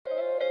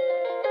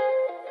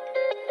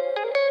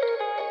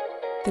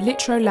the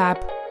Litro Lab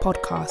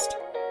podcast.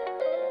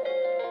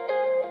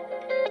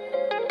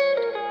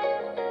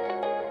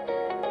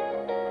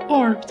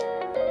 Orbed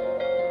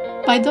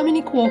by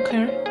Dominic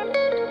Walker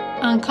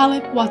and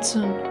Caleb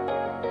Watson,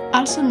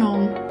 also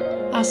known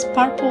as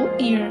Purple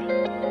Ear.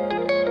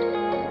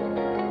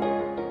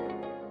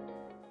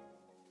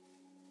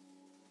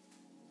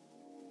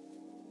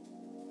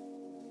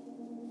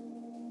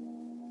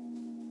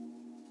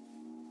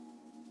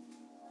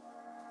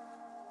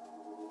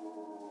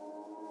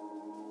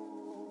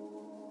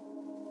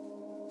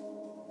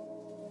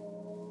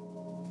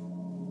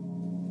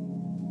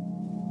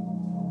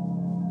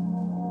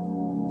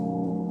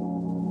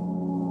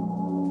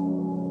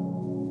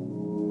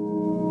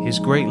 His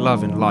great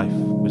love in life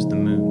was the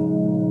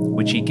moon,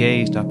 which he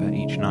gazed up at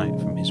each night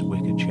from his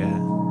wicker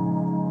chair.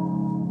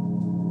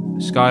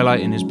 The skylight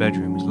in his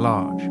bedroom was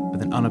large,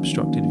 with an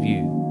unobstructed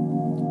view.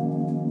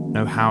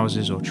 No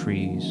houses or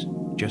trees,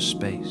 just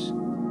space.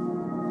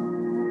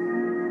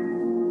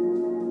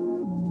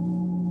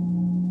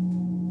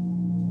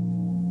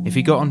 If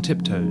he got on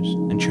tiptoes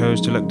and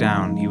chose to look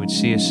down, he would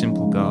see a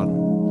simple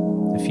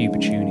garden, a few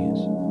petunias.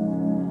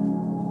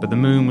 But the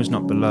moon was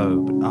not below,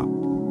 but up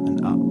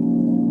and up.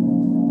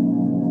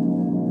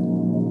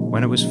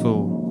 When it was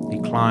full,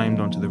 he climbed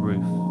onto the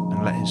roof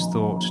and let his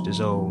thoughts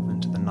dissolve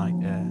into the night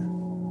air.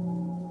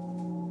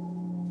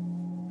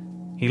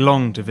 He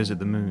longed to visit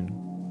the moon.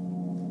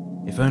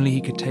 If only he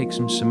could take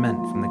some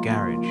cement from the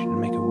garage and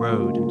make a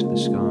road into the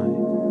sky.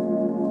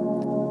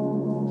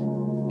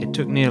 It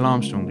took Neil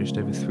Armstrong just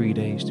over 3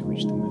 days to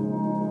reach the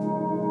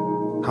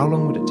moon. How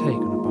long would it take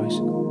on a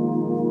bicycle?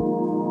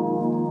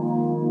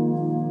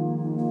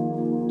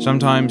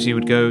 Sometimes he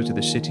would go to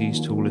the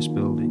city's tallest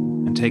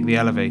building and take the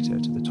elevator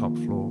to the top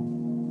floor.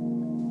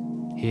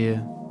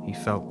 Here, he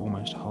felt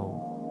almost whole.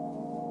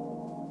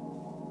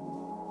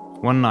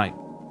 One night,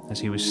 as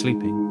he was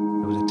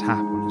sleeping, there was a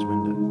tap on his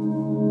window.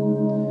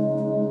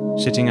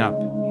 Sitting up,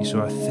 he saw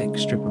a thick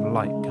strip of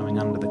light coming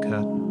under the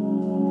curtain.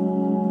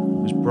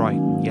 It was bright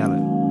and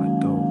yellow like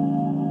gold.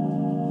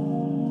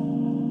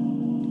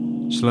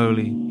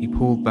 Slowly, he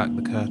pulled back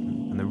the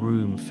curtain and the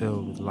room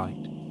filled with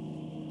light.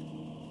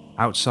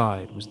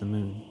 Outside was the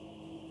moon.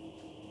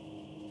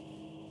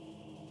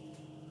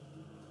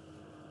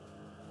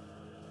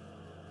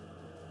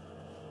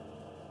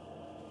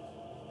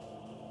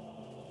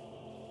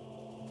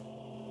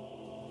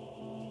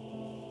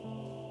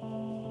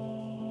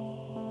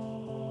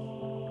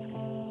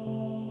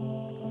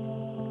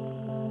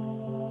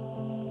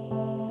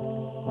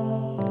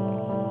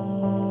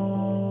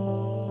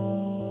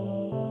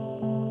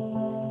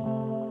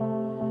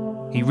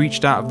 He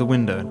reached out of the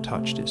window and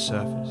touched its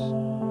surface.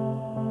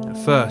 At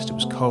first it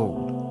was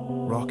cold,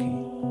 rocky.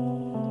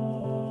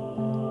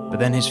 But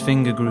then his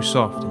finger grew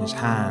soft and his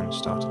hand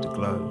started to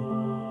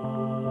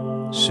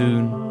glow.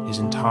 Soon his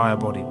entire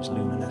body was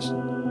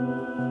luminescent.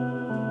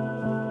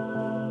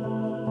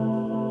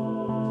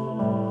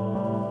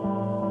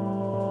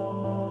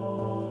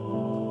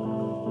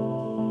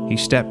 He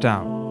stepped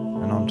out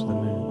and onto the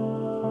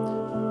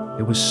moon.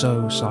 It was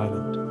so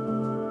silent.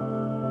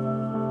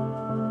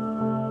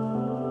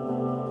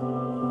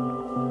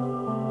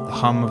 The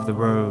hum of the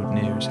road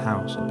near his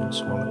house had been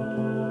swallowed.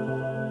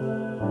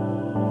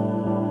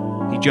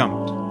 He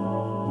jumped.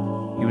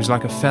 He was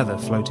like a feather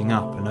floating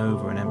up and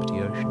over an empty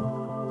ocean.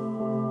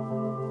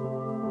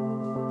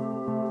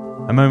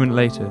 A moment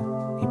later,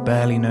 he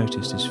barely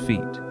noticed his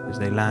feet as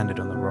they landed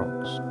on the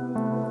rocks.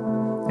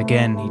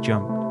 Again he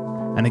jumped,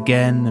 and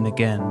again,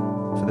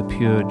 for the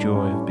pure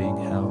joy of being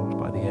held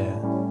by the air.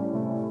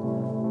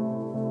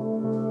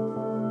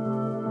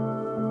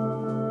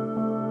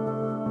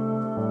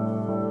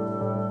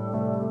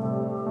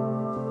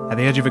 At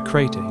the edge of a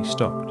crater, he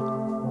stopped.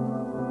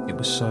 It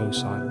was so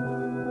silent.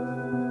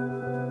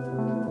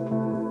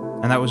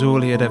 And that was all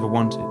he had ever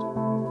wanted.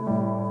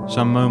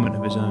 Some moment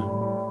of his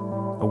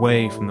own,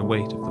 away from the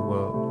weight of the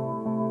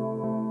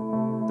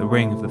world. The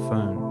ring of the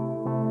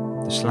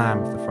phone, the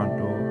slam of the front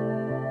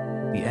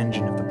door, the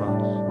engine of the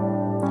bus.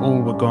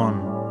 All were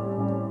gone,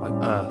 like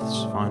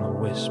Earth's final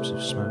wisps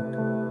of smoke.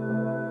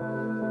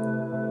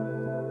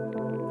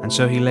 And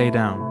so he lay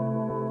down.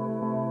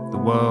 The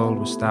world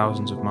was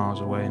thousands of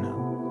miles away now.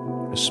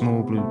 A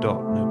small blue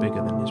dot no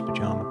bigger than his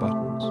pyjama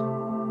buttons.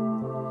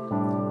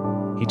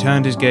 He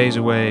turned his gaze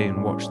away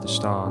and watched the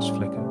stars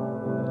flicker,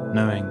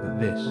 knowing that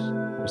this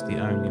was the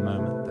only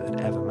moment that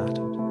had ever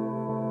mattered.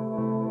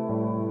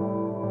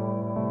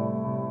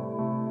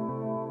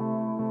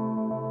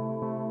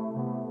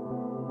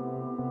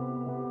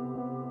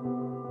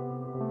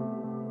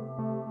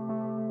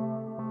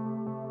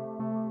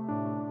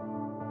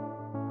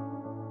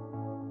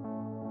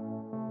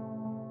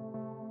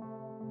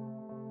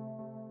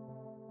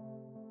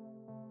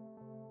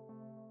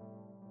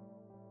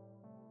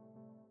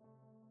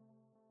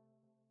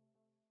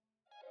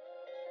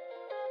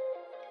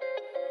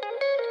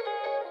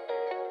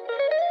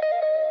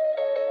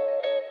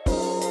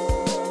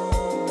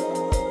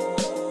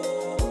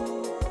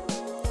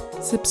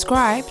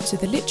 Subscribe to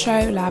the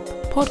Litro Lab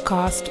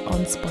podcast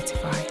on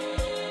Spotify.